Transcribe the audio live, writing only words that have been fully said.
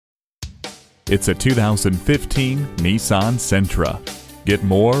It's a 2015 Nissan Sentra. Get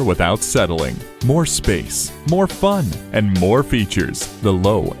more without settling. More space, more fun, and more features. The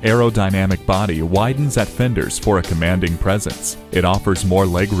low aerodynamic body widens at fenders for a commanding presence. It offers more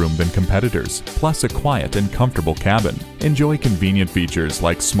legroom than competitors, plus a quiet and comfortable cabin. Enjoy convenient features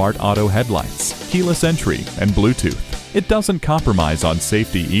like smart auto headlights, keyless entry, and Bluetooth. It doesn't compromise on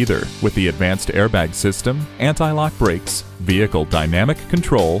safety either, with the advanced airbag system, anti-lock brakes, vehicle dynamic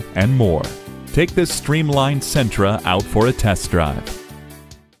control, and more. Take this streamlined Sentra out for a test drive.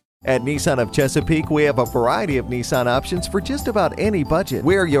 At Nissan of Chesapeake, we have a variety of Nissan options for just about any budget.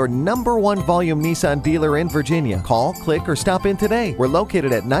 We're your #1 volume Nissan dealer in Virginia. Call, click, or stop in today. We're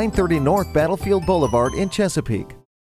located at 930 North Battlefield Boulevard in Chesapeake.